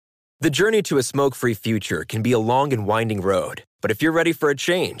The journey to a smoke-free future can be a long and winding road, but if you're ready for a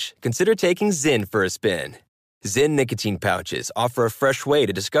change, consider taking Zyn for a spin. Zyn nicotine pouches offer a fresh way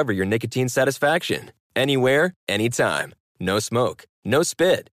to discover your nicotine satisfaction. Anywhere, anytime. No smoke, no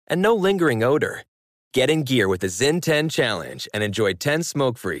spit, and no lingering odor. Get in gear with the Zyn 10 Challenge and enjoy 10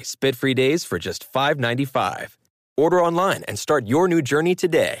 smoke-free, spit-free days for just $5.95. Order online and start your new journey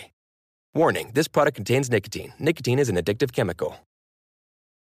today. Warning, this product contains nicotine. Nicotine is an addictive chemical.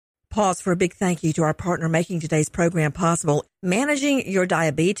 Pause for a big thank you to our partner making today's program possible. Managing your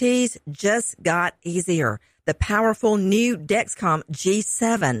diabetes just got easier. The powerful new Dexcom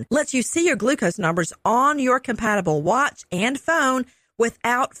G7 lets you see your glucose numbers on your compatible watch and phone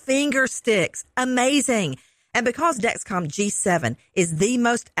without finger sticks. Amazing. And because Dexcom G7 is the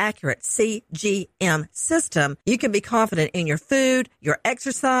most accurate CGM system, you can be confident in your food, your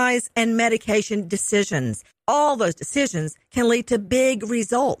exercise, and medication decisions. All those decisions can lead to big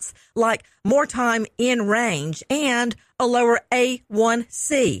results, like more time in range and a lower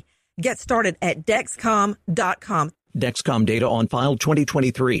A1C. Get started at Dexcom.com. Dexcom data on file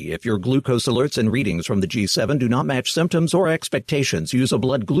 2023. If your glucose alerts and readings from the G7 do not match symptoms or expectations, use a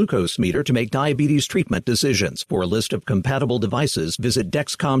blood glucose meter to make diabetes treatment decisions. For a list of compatible devices, visit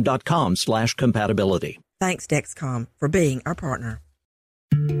Dexcom.com/compatibility. Thanks, Dexcom, for being our partner.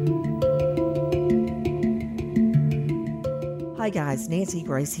 Hi guys, Nancy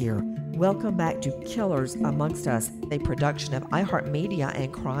Grace here. Welcome back to Killers Amongst Us, a production of iHeartMedia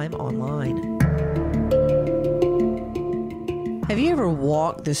and Crime Online. Have you ever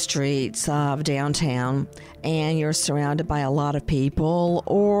walked the streets of downtown and you're surrounded by a lot of people,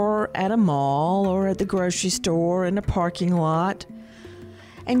 or at a mall or at the grocery store in a parking lot,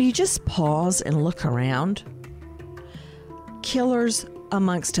 and you just pause and look around? Killers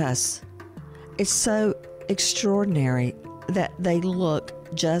Amongst Us. It's so extraordinary that they look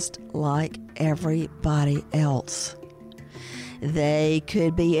just like everybody else. They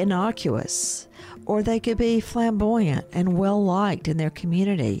could be innocuous, or they could be flamboyant and well-liked in their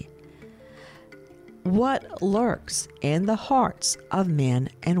community. What lurks in the hearts of men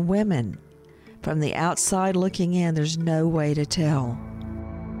and women? From the outside looking in, there's no way to tell.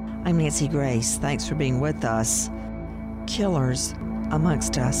 I'm Nancy Grace. Thanks for being with us. Killers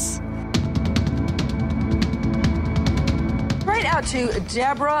Amongst Us. Right out to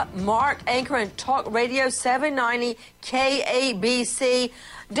Deborah Mark, anchor in Talk Radio 790 KABC.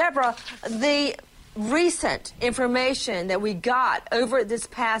 Deborah, the recent information that we got over this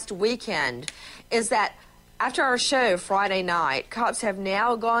past weekend is that after our show Friday night, cops have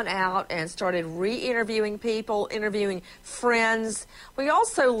now gone out and started re-interviewing people, interviewing friends. We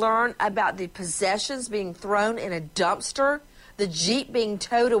also learned about the possessions being thrown in a dumpster, the Jeep being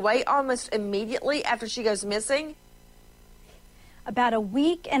towed away almost immediately after she goes missing. About a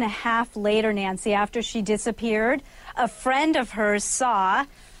week and a half later, Nancy, after she disappeared, a friend of hers saw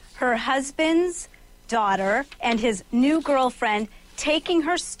her husband's daughter and his new girlfriend taking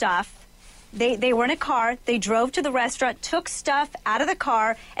her stuff. They were in a car. They drove to the restaurant, took stuff out of the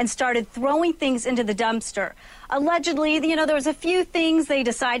car, and started throwing things into the dumpster. Allegedly, there was a few things they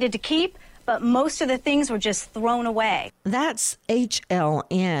decided to keep, but most of the things were just thrown away. That's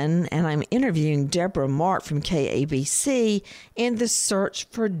HLN, and I'm interviewing Deborah Mark from KABC in the search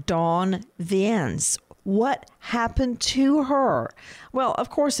for Dawn Vance. What happened to her? Well,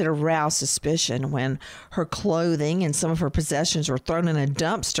 of course, it aroused suspicion when her clothing and some of her possessions were thrown in a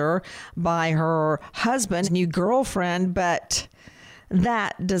dumpster by her husband's new girlfriend, but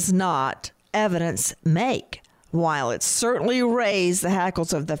that does not evidence make. While it certainly raised the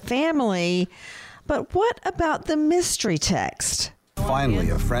hackles of the family, but what about the mystery text? Finally,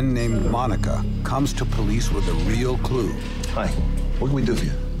 a friend named Monica comes to police with a real clue. Hi, what can we do for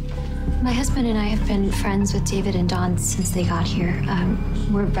you? My husband and I have been friends with David and Dawn since they got here.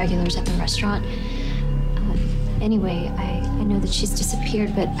 We're regulars at the restaurant. Anyway, I know that she's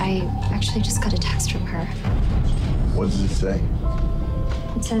disappeared, but I actually just got a text from her. What does it say?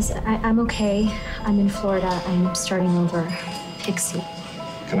 It says, I'm okay. I'm in Florida. I'm starting over. Pixie.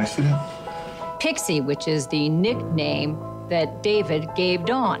 Can I see that? Pixie, which is the nickname that David gave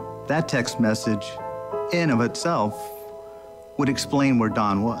Dawn. That text message, in of itself, would explain where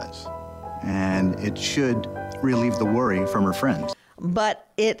Dawn was. And it should relieve the worry from her friends. But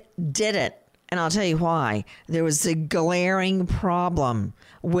it didn't. And I'll tell you why. There was a glaring problem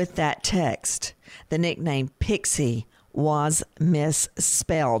with that text. The nickname Pixie was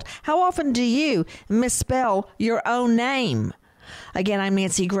misspelled. How often do you misspell your own name? Again, I'm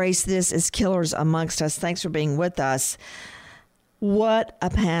Nancy Grace. This is Killers Amongst Us. Thanks for being with us. What a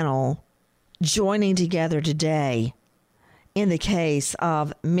panel joining together today in the case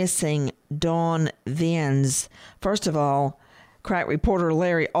of missing Dawn Venz. First of all, crack reporter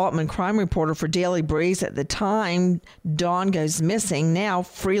Larry Altman, crime reporter for Daily Breeze at the time Dawn goes missing, now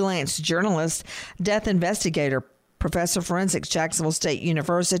freelance journalist, death investigator, professor of forensics, Jacksonville State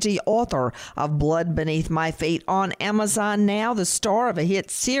University, author of Blood Beneath My Feet on Amazon now, the star of a hit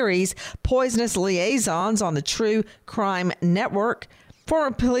series, Poisonous Liaisons on the True Crime Network.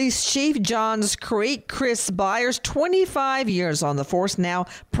 Former police chief Johns Creek, Chris Byers, 25 years on the force, now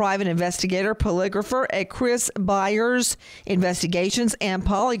private investigator, polygrapher at Chris Byers Investigations and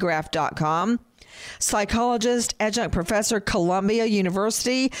Polygraph.com. Psychologist, adjunct professor, Columbia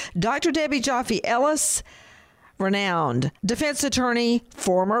University, Dr. Debbie Jaffe-Ellis, renowned defense attorney,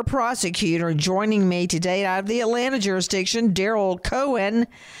 former prosecutor, joining me today out of the Atlanta jurisdiction, Daryl Cohen,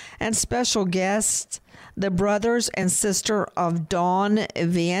 and special guests, the brothers and sister of Dawn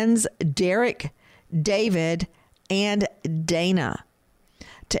Venz, Derek, David, and Dana.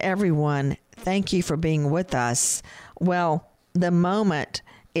 To everyone, thank you for being with us. Well, the moment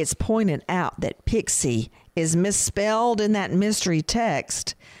it's pointed out that Pixie is misspelled in that mystery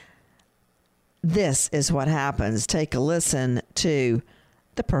text, this is what happens. Take a listen to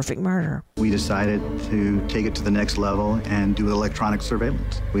The Perfect Murder. We decided to take it to the next level and do electronic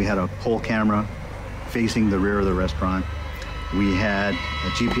surveillance. We had a whole camera facing the rear of the restaurant. We had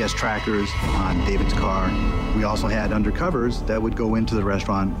GPS trackers on David's car. We also had undercovers that would go into the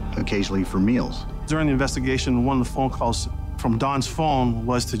restaurant occasionally for meals. During the investigation, one of the phone calls from Dawn's phone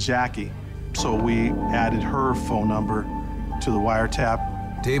was to Jackie. So we added her phone number to the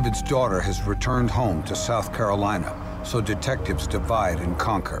wiretap. David's daughter has returned home to South Carolina, so detectives divide and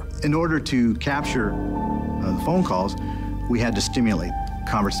conquer. In order to capture the phone calls, we had to stimulate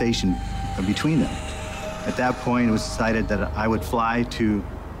conversation between them. At that point, it was decided that I would fly to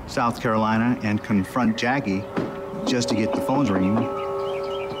South Carolina and confront Jackie just to get the phones ringing.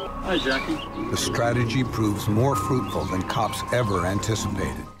 Hi, Jackie. The strategy proves more fruitful than cops ever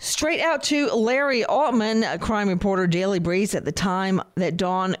anticipated. Straight out to Larry Altman, a crime reporter, Daily Breeze, at the time that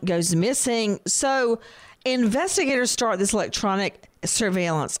Dawn goes missing. So investigators start this electronic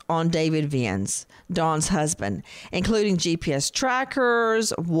surveillance on David Venz, Dawn's husband, including GPS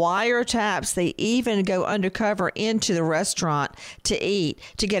trackers, wiretaps. They even go undercover into the restaurant to eat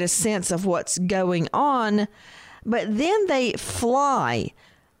to get a sense of what's going on. But then they fly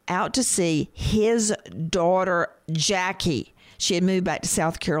out to see his daughter, Jackie. She had moved back to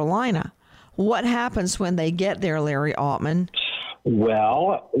South Carolina. What happens when they get there, Larry Altman?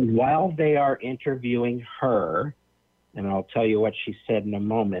 Well, while they are interviewing her, and I'll tell you what she said in a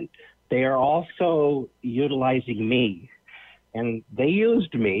moment, they are also utilizing me. And they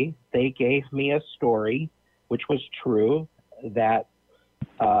used me. They gave me a story, which was true, that,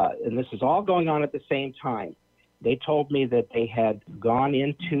 and this is all going on at the same time. They told me that they had gone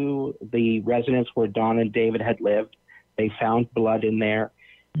into the residence where Dawn and David had lived. They found blood in there.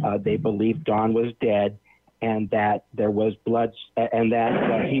 They believed Dawn was dead and that there was blood and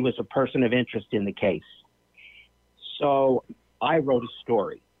that he was a person of interest in the case. So I wrote a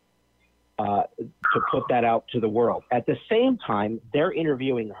story to put that out to the world. At the same time, they're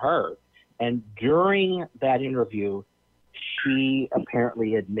interviewing her. And during that interview, she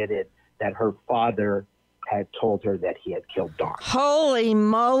apparently admitted that her father had told her that he had killed Dawn. Holy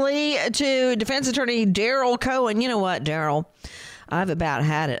moly. To defense attorney Daryl Cohen. You know what, Daryl? I've about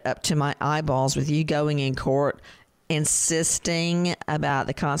had it up to my eyeballs with you going in court, insisting about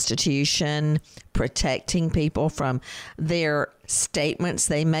the Constitution protecting people from their statements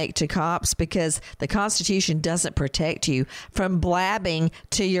they make to cops, because the Constitution doesn't protect you from blabbing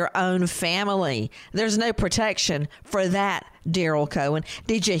to your own family. There's no protection for that, Daryl Cohen.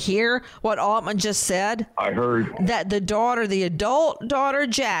 Did you hear what Altman just said? I heard that the daughter, the adult daughter,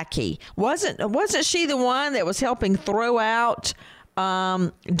 Jackie, wasn't she the one that was helping throw out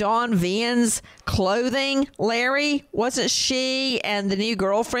Dawn Venz clothing, Larry? Wasn't she and the new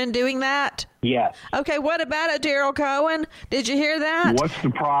girlfriend doing that? Yes. Okay, what about it, Daryl Cohen? Did you hear that? What's the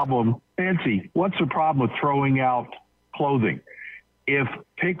problem? Nancy, what's the problem with throwing out clothing? If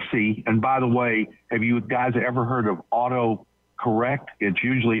Pixie, and by the way, have you guys ever heard of auto correct? It's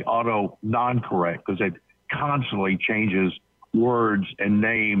usually auto non-correct because it constantly changes words and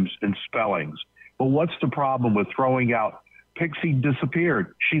names and spellings. But what's the problem with throwing out? Pixie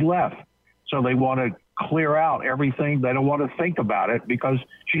disappeared. She left. So they want to clear out everything. They don't want to think about it because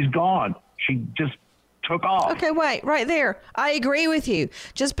she's gone. She just took off. Okay, wait, right there. I agree with you.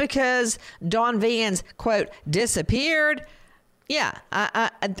 Just because Dawn Venz, quote, disappeared, Yeah, I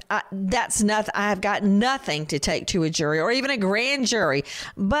that's nothing. I've got nothing to take to a jury or even a grand jury.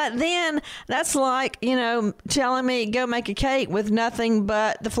 But then that's like, telling me go make a cake with nothing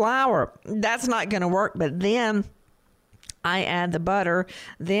but the flour. That's not going to work. But then I add the butter,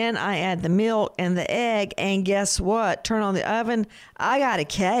 then I add the milk and the egg, and guess what? Turn on the oven. I got a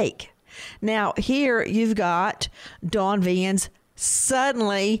cake. Now, here you've got Dawn Viens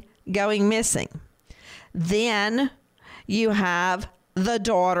suddenly going missing. Then you have the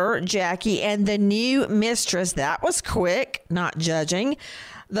daughter, Jackie, and the new mistress. That was quick, not judging.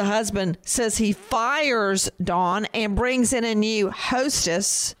 The husband says he fires Dawn and brings in a new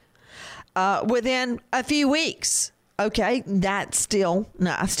hostess within a few weeks. Okay, I still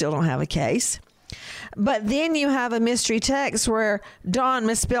don't have a case. But then you have a mystery text where Dawn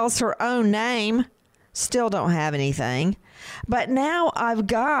misspells her own name. Still don't have anything. But now I've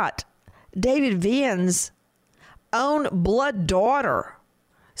got David Viens' own blood daughter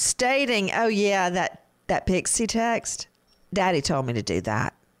stating, oh yeah, that Pixie text, Daddy told me to do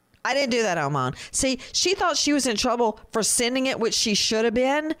that. I didn't do that on my own. See, she thought she was in trouble for sending it, which she should have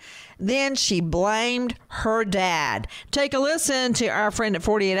been. Then she blamed her dad. Take a listen to our friend at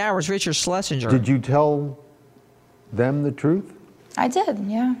 48 Hours, Richard Schlesinger. Did you tell them the truth? I did,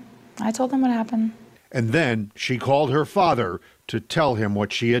 yeah. I told them what happened. And then she called her father to tell him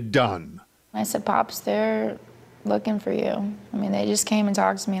what she had done. I said, Pops, they're looking for you. I mean, they just came and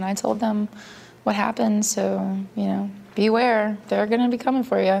talked to me, and I told them what happened, so, beware. They're going to be coming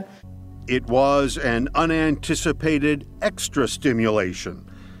for you. It was an unanticipated extra stimulation.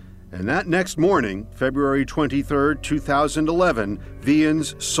 And that next morning, February 23rd, 2011,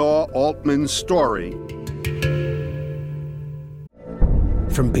 Viens saw Altman's story.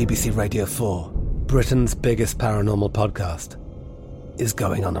 From BBC Radio 4, Britain's biggest paranormal podcast is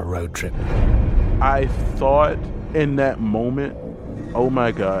going on a road trip. I thought in that moment, oh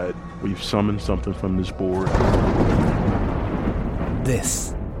my God, we've summoned something from this board.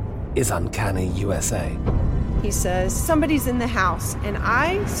 This is Uncanny USA. He says, somebody's in the house, and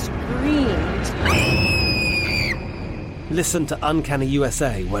I screamed. Listen to Uncanny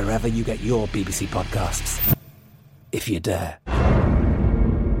USA wherever you get your BBC podcasts, if you dare.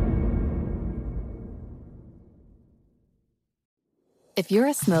 If you're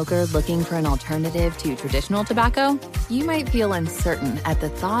a smoker looking for an alternative to traditional tobacco, you might feel uncertain at the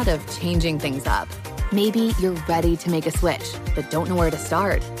thought of changing things up. Maybe you're ready to make a switch, but don't know where to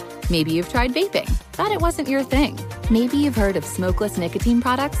start. Maybe you've tried vaping, thought it wasn't your thing. Maybe you've heard of smokeless nicotine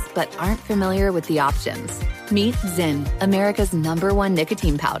products, but aren't familiar with the options. Meet Zyn, America's #1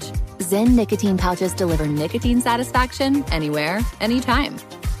 nicotine pouch. Zyn nicotine pouches deliver nicotine satisfaction anywhere, anytime.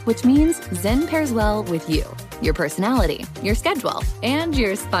 Which means Zyn pairs well with you, your personality, your schedule, and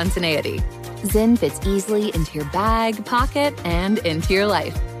your spontaneity. Zyn fits easily into your bag, pocket, and into your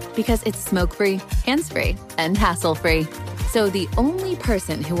life. Because it's smoke-free, hands-free, and hassle-free. So the only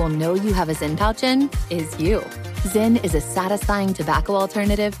person who will know you have a Zyn pouch in is you. Zyn is a satisfying tobacco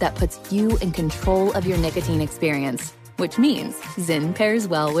alternative that puts you in control of your nicotine experience, which means Zyn pairs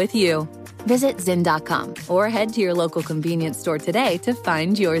well with you. Visit Zyn.com or head to your local convenience store today to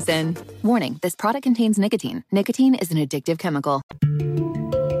find your Zyn. Warning, this product contains nicotine. Nicotine is an addictive chemical.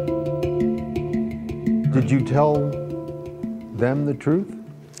 Did you tell them the truth?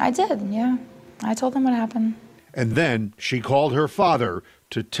 I did, yeah. I told them what happened. And then she called her father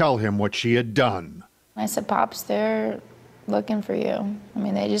to tell him what she had done. I said, Pops, they're looking for you. I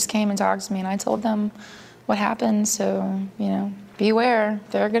mean, they just came and talked to me, and I told them what happened, so, beware.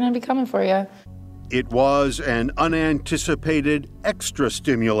 They're going to be coming for you. It was an unanticipated extra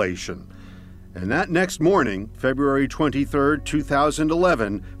stimulation. And that next morning, February 23rd,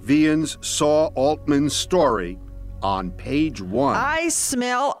 2011, Viens saw Altman's story on page 1. I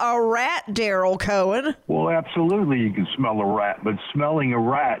smell a rat, Daryl Cohen. Well, absolutely you can smell a rat, but smelling a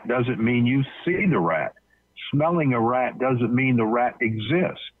rat doesn't mean you see the rat. Smelling a rat doesn't mean the rat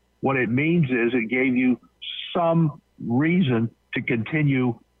exists. What it means is it gave you some reason to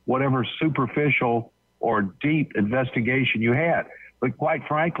continue whatever superficial or deep investigation you had. But quite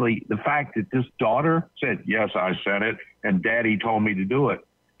frankly, the fact that this daughter said, yes, I sent it, and Daddy told me to do it,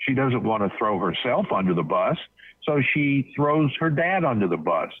 she doesn't want to throw herself under the bus. So she throws her dad under the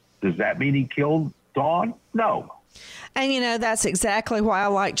bus. Does that mean he killed Dawn? No. And, that's exactly why I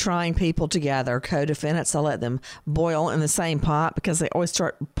like trying people together, co-defendants. I let them boil in the same pot because they always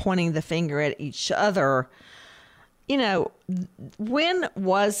start pointing the finger at each other. When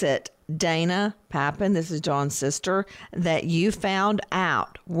was it, Dana Pappin, this is Dawn's sister, that you found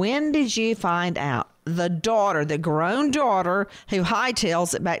out? When did you find out? The daughter, the grown daughter who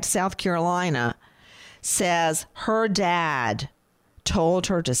hightails it back to South Carolina, says her dad told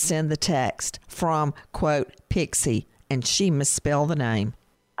her to send the text from, quote, Pixie, and she misspelled the name?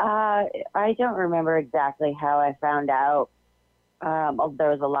 I don't remember exactly how I found out. There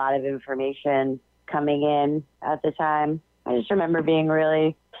was a lot of information coming in at the time. I just remember being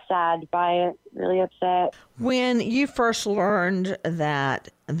really sad by it, really upset. When you first learned that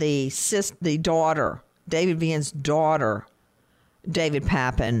the daughter, David Vian's daughter, David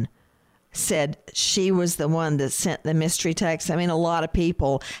Papin, said she was the one that sent the mystery text, I mean, a lot of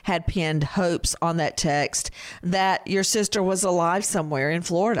people had pinned hopes on that text that your sister was alive somewhere in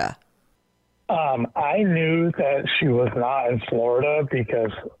Florida. I knew that she was not in Florida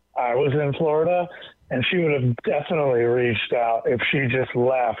because I was in Florida, and she would have definitely reached out if she just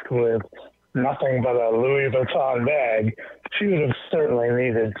left with nothing but a Louis Vuitton bag. She would have certainly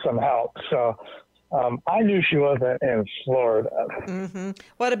needed some help. So I knew she wasn't in Florida. Mm-hmm.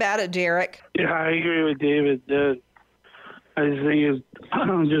 What about it, Derek? Yeah, I agree with David. I just think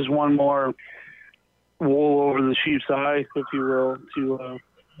it's just one more wool over the sheep's eye, if you will, to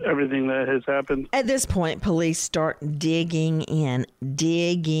everything that has happened. At this point, police start digging in.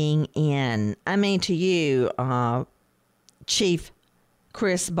 I mean, to you, Chief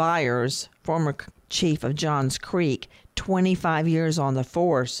Chris Byers, former chief of Johns Creek, 25 years on the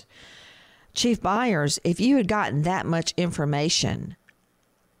force. Chief Byers, if you had gotten that much information,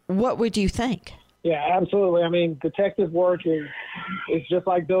 what would you think? Yeah, absolutely. I mean, detective work is just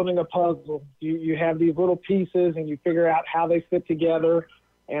like building a puzzle. You have these little pieces and you figure out how they fit together,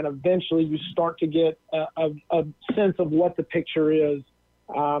 and eventually you start to get a sense of what the picture is.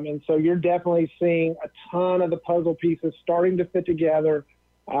 And so you're definitely seeing a ton of the puzzle pieces starting to fit together,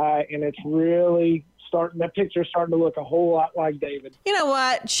 and it's really that picture's starting to look a whole lot like David. You know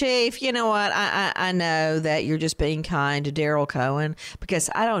what, Chief? You know what? I know that you're just being kind to Daryl Cohen, because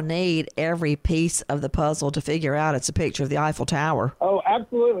I don't need every piece of the puzzle to figure out it's a picture of the Eiffel Tower. Oh,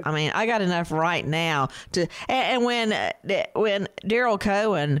 absolutely. I mean, I got enough right now to. And when Daryl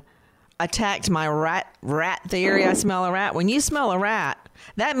Cohen attacked my rat theory, I smell a rat. When you smell a rat,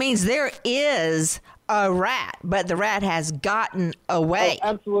 that means there is a rat, but the rat has gotten away.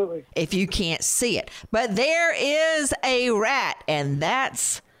 Oh, absolutely. If you can't see it. But there is a rat, and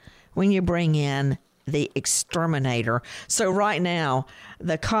that's when you bring in the exterminator. So right now,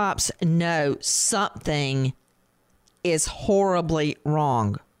 the cops know something is horribly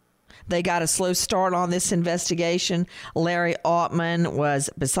wrong. They got a slow start on this investigation. Larry Altman was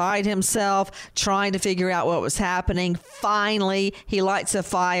beside himself, trying to figure out what was happening. Finally, he lights a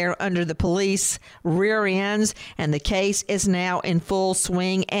fire under the police rear ends, and the case is now in full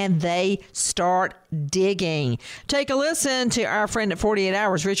swing, and they start digging. Take a listen to our friend at 48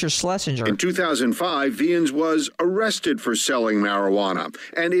 Hours, Richard Schlesinger. In 2005, Vians was arrested for selling marijuana,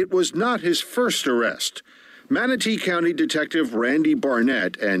 and it was not his first arrest. Manatee County Detective Randy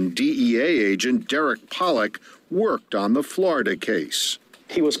Barnett and DEA agent Derek Pollock worked on the Florida case.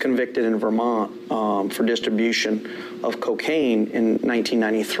 He was convicted in Vermont for distribution of cocaine in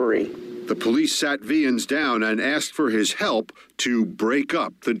 1993. The police sat Vians down and asked for his help to break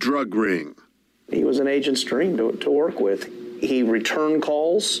up the drug ring. He was an agent's dream to work with. He returned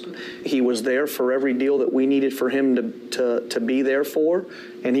calls. He was there for every deal that we needed for him to be there for,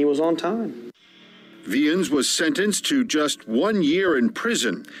 and he was on time. Vians was sentenced to just 1 year in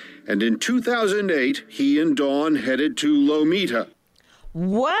prison, and in 2008, he and Dawn headed to Lomita.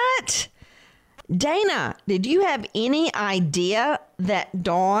 What? Dana, did you have any idea that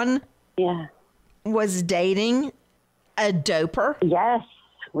Dawn was dating a doper? Yes,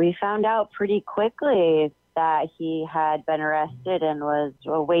 we found out pretty quickly that he had been arrested and was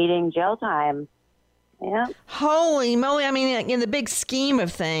awaiting jail time. Yeah. Holy moly. I mean, in the big scheme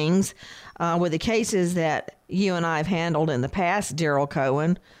of things, with the cases that you and I have handled in the past, Daryl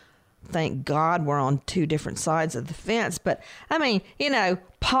Cohen, thank God we're on two different sides of the fence. But, I mean, you know,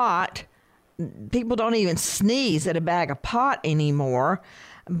 pot, people don't even sneeze at a bag of pot anymore.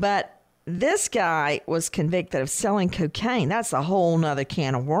 But this guy was convicted of selling cocaine. That's a whole nother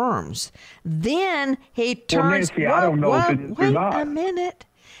can of worms. Then he turns... Nancy, I don't know if it is or not. Wait a minute.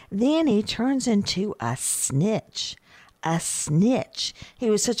 Then he turns into a snitch. A snitch. He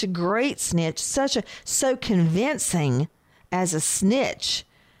was such a great snitch, so convincing as a snitch.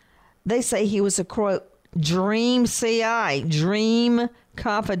 They say he was a, quote, dream CI, dream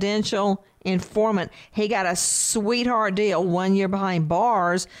confidential informant. He got a sweetheart deal, 1 year behind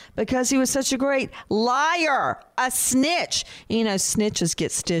bars, because he was such a great liar, a snitch. You know, snitches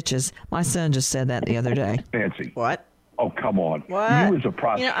get stitches. My son just said that the other day. Nancy. What? Oh, come on. What? You as a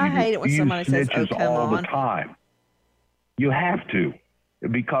prosecutor, I hate it when somebody says, oh, come all on. the time. You have to,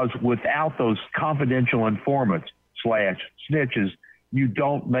 because without those confidential informants / snitches, you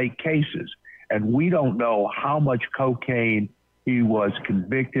don't make cases. And we don't know how much cocaine he was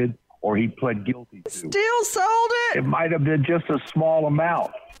convicted or he pled guilty to. Still sold it? It might have been just a small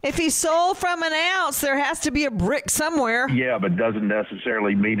amount. If he sold from an ounce, there has to be a brick somewhere. Yeah, but doesn't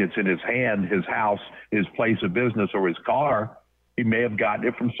necessarily mean it's in his hand, his house, his place of business, or his car. He may have gotten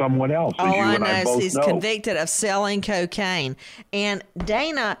it from someone else. All I know is he's convicted of selling cocaine. And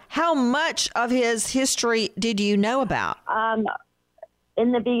Dana, how much of his history did you know about?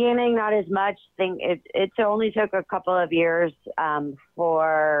 In the beginning, not as much. It only took a couple of years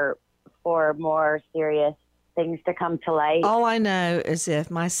for more serious things to come to light. All I know is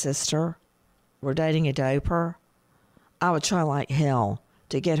if my sister were dating a doper, I would try like hell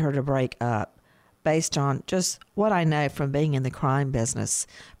to get her to break up based on just what I know from being in the crime business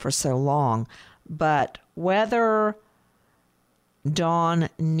for so long. But whether Don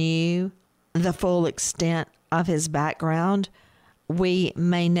knew the full extent of his background, we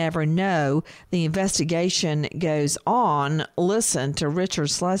may never know. The investigation goes on. Listen to Richard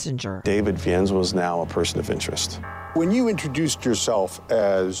Schlesinger. David Viennes was now a person of interest. When you introduced yourself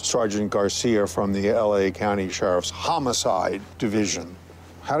as Sergeant Garcia from the LA County Sheriff's Homicide Division,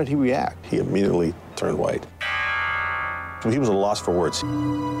 how did he react? He immediately turned white. He was at a loss for words.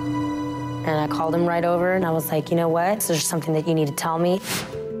 And I called him right over and I was like, you know what? Is there something that you need to tell me?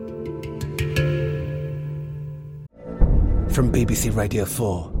 From BBC Radio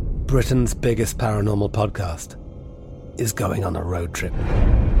 4, Britain's biggest paranormal podcast is going on a road trip.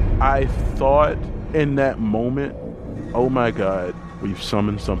 I thought in that moment, oh my God, we've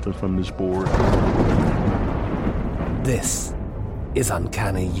summoned something from this board. This is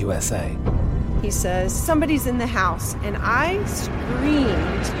Uncanny USA. He says, somebody's in the house, and I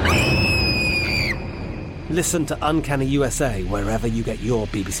screamed. Listen to Uncanny USA wherever you get your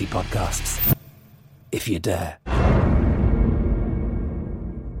BBC podcasts, if you dare.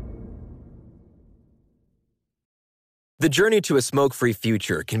 The journey to a smoke-free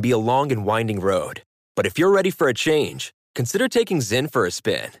future can be a long and winding road. But if you're ready for a change, consider taking Zyn for a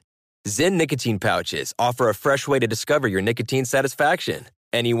spin. Zyn nicotine pouches offer a fresh way to discover your nicotine satisfaction.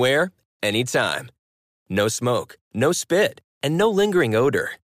 Anywhere, anytime. No smoke, no spit, and no lingering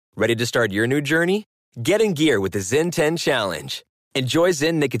odor. Ready to start your new journey? Get in gear with the Zyn 10 Challenge. Enjoy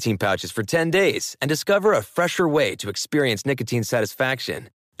Zyn nicotine pouches for 10 days and discover a fresher way to experience nicotine satisfaction.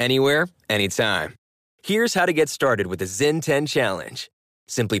 Anywhere, anytime. Here's how to get started with the Zyn 10 Challenge.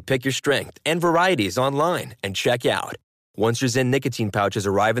 Simply pick your strength and varieties online and check out. Once your Zyn nicotine pouches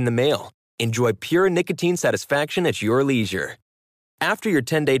arrive in the mail, enjoy pure nicotine satisfaction at your leisure. After your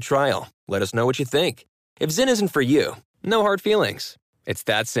 10-day trial, let us know what you think. If Zyn isn't for you, no hard feelings. It's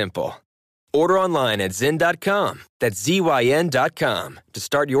that simple. Order online at Zyn.com, that's ZYN.com, to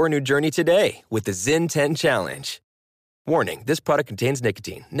start your new journey today with the Zyn 10 Challenge. Warning, this product contains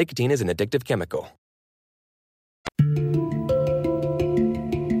nicotine. Nicotine is an addictive chemical.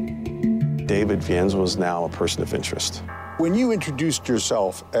 David Viennes was now a person of interest. When you introduced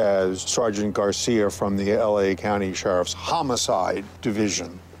yourself as Sergeant Garcia from the LA County Sheriff's Homicide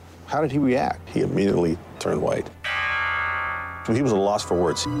Division, how did he react? He immediately turned white. He was at a loss for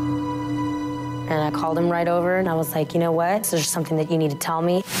words. And I called him right over and I was like, you know what? Is there something that you need to tell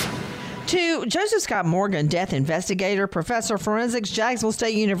me? To Joseph Scott Morgan, death investigator, professor of forensics, Jacksonville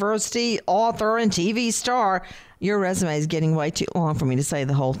State University, author, and TV star. Your resume is getting way too long for me to say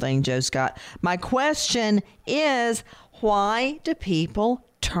the whole thing, Joe Scott. My question is, why do people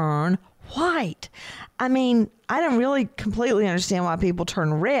turn white? I mean, I don't really completely understand why people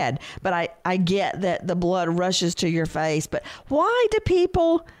turn red, but I get that the blood rushes to your face. But why do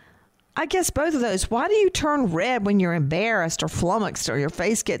people, I guess both of those, why do you turn red when you're embarrassed or flummoxed or your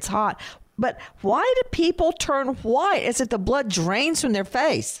face gets hot? But why do people turn white? Is it the blood drains from their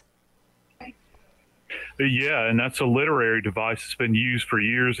face? Yeah, and that's a literary device that's been used for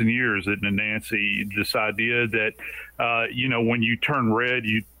years and years, isn't it, Nancy? This idea that, when you turn red,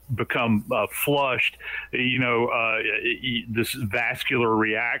 you become flushed, this vascular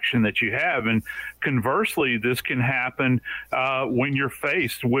reaction that you have. And conversely, this can happen when you're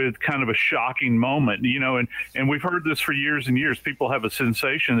faced with kind of a shocking moment, and we've heard this for years and years. People have a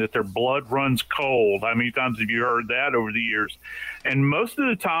sensation that their blood runs cold. How many times have you heard that over the years? And most of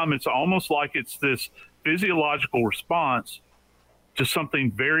the time, it's almost like it's this physiological response to something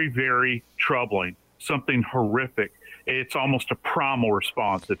very, very troubling, something horrific. It's almost a primal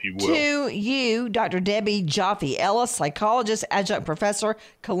response, if you will. To you, Dr. Debbie Joffe-Ellis, psychologist, adjunct professor,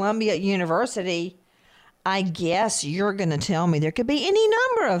 Columbia University, I guess you're going to tell me there could be any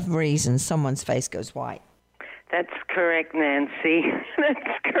number of reasons someone's face goes white. That's correct, Nancy.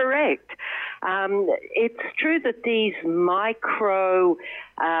 That's correct. It's true that these micro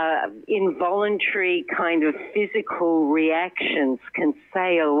involuntary kind of physical reactions can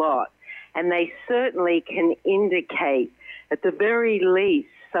say a lot, and they certainly can indicate, at the very least,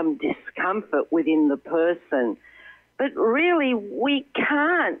 some discomfort within the person. But really, we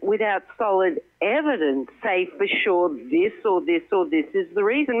can't, without solid evidence, say for sure this or this or this is the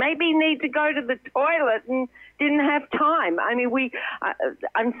reason. Maybe you need to go to the toilet and didn't have time. I mean,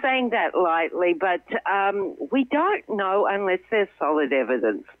 I'm saying that lightly, but we don't know unless there's solid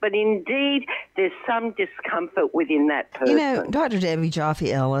evidence. But indeed, there's some discomfort within that person. You know, Dr. Debbie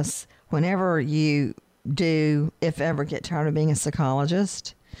Joffe-Ellis, whenever you do, if ever, get tired of being a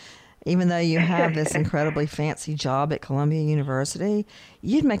psychologist, even though you have this incredibly fancy job at Columbia University,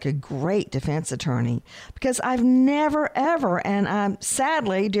 you'd make a great defense attorney. Because I've never, ever, and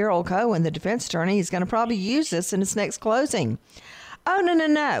sadly, Daryl Cohen, the defense attorney, is going to probably use this in his next closing. Oh,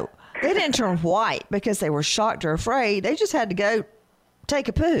 no. They didn't turn white because they were shocked or afraid. They just had to go take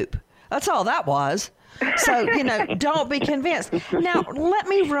a poop. That's all that was. So, don't be convinced. Now, let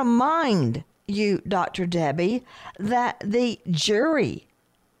me remind you, Dr. Debbie, that the jury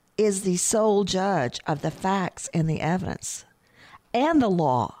is the sole judge of the facts and the evidence and the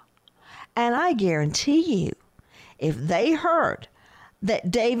law. And I guarantee you, if they heard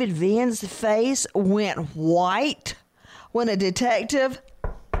that David Vian's face went white when a detective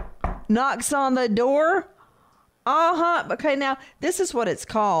knocks on the door, okay, now this is what it's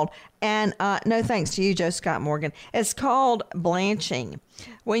called. And no thanks to you, Joe Scott Morgan. It's called blanching.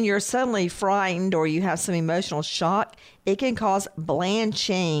 When you're suddenly frightened or you have some emotional shock, it can cause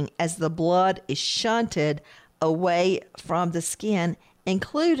blanching as the blood is shunted away from the skin,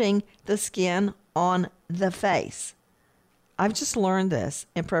 including the skin on the face. I've just learned this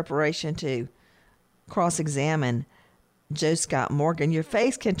in preparation to cross-examine Joe Scott Morgan. Your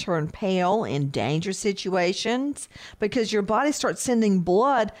face can turn pale in danger situations because your body starts sending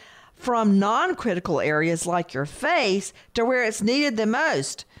blood from non-critical areas like your face to where it's needed the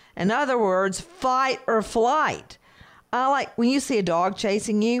most. In other words, fight or flight. Like when you see a dog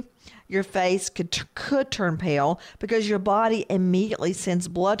chasing you, your face could turn pale because your body immediately sends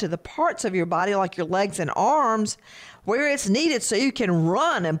blood to the parts of your body like your legs and arms where it's needed so you can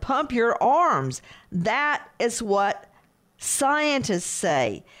run and pump your arms. That is what scientists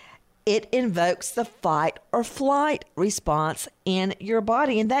say. It invokes the fight or flight response in your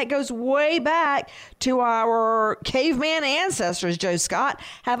body. And that goes way back to our caveman ancestors, Joe Scott.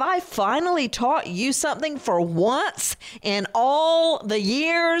 Have I finally taught you something for once in all the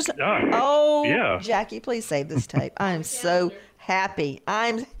years? Yeah. Jackie, please save this tape. I am so happy.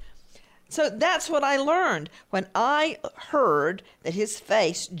 So that's what I learned. When I heard that his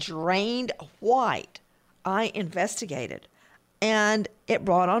face drained white, I investigated. And it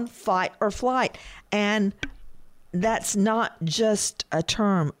brought on fight or flight. And that's not just a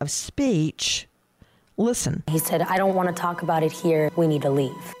term of speech. Listen. He said, I don't want to talk about it here. We need to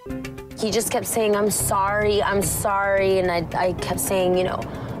leave. He just kept saying, I'm sorry. And I kept saying,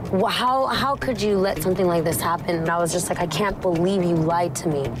 how could you let something like this happen? And I was just like, I can't believe you lied to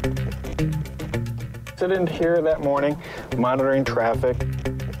me. Sitting here that morning, monitoring traffic.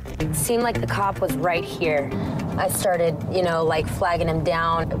 It seemed like the cop was right here. I started, flagging him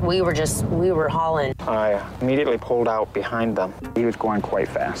down. We were hauling. I immediately pulled out behind them. He was going quite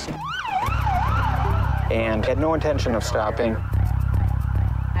fast and had no intention of stopping.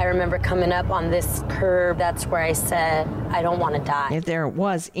 I remember coming up on this curb. That's where I said, I don't want to die. If there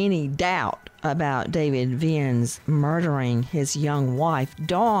was any doubt about David Vian's murdering his young wife,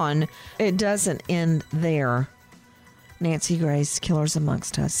 Dawn, it doesn't end there. Nancy Grace, Killers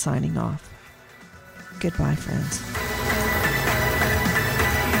Amongst Us, signing off. Goodbye, friends.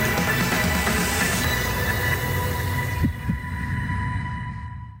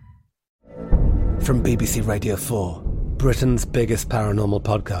 From BBC Radio 4, Britain's biggest paranormal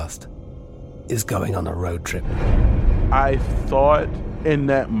podcast is going on a road trip. I thought in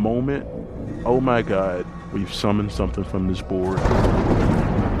that moment, oh my God, we've summoned something from this board.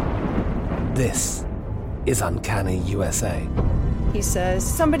 This is Uncanny USA. He says,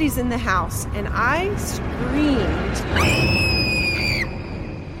 somebody's in the house, and I screamed.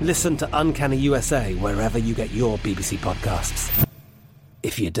 Listen to Uncanny USA wherever you get your BBC podcasts,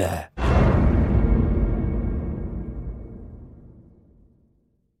 if you dare.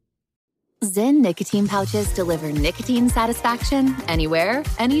 Zyn nicotine pouches deliver nicotine satisfaction anywhere,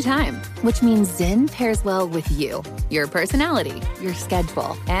 anytime. Which means Zyn pairs well with you, your personality, your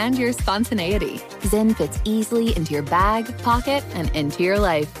schedule, and your spontaneity. Zyn fits easily into your bag, pocket, and into your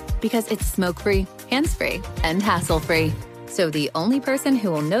life. Because it's smoke-free, hands-free, and hassle-free. So the only person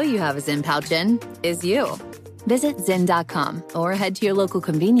who will know you have a Zyn pouch in is you. Visit Zyn.com or head to your local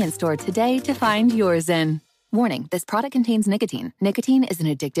convenience store today to find your Zyn. Warning, this product contains nicotine. Nicotine is an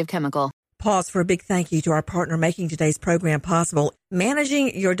addictive chemical. Pause for a big thank you to our partner making today's program possible.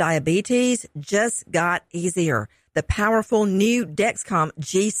 Managing your diabetes just got easier. The powerful new Dexcom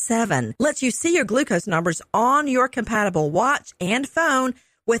G7 lets you see your glucose numbers on your compatible watch and phone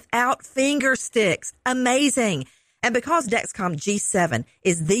without finger sticks. Amazing. And because Dexcom G7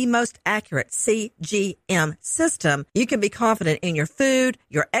 is the most accurate CGM system, you can be confident in your food,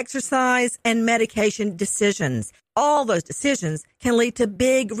 your exercise, and medication decisions. All those decisions can lead to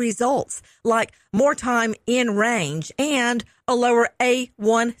big results, like more time in range and a lower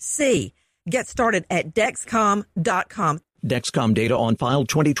A1C. Get started at Dexcom.com. Dexcom data on file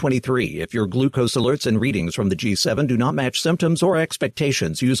 2023. If your glucose alerts and readings from the G7 do not match symptoms or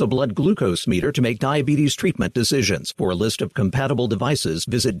expectations, use a blood glucose meter to make diabetes treatment decisions. For a list of compatible devices,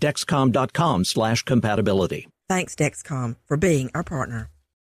 visit Dexcom.com/compatibility. Thanks, Dexcom, for being our partner.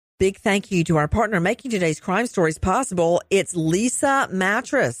 Big thank you to our partner making today's crime stories possible. It's Leesa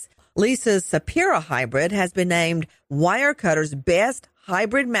Mattress. Leesa's Sapira Hybrid has been named Wirecutter's best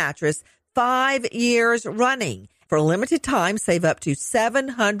hybrid mattress 5 years running. For a limited time, save up to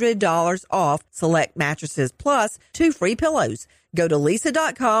 $700 off select mattresses plus 2 free pillows. Go to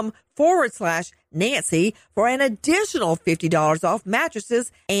Leesa.com/Nancy for an additional $50 off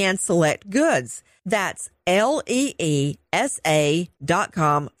mattresses and select goods. That's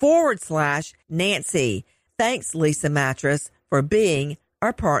LEESA.com/Nancy. Thanks, Leesa Mattress, for being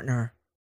our partner.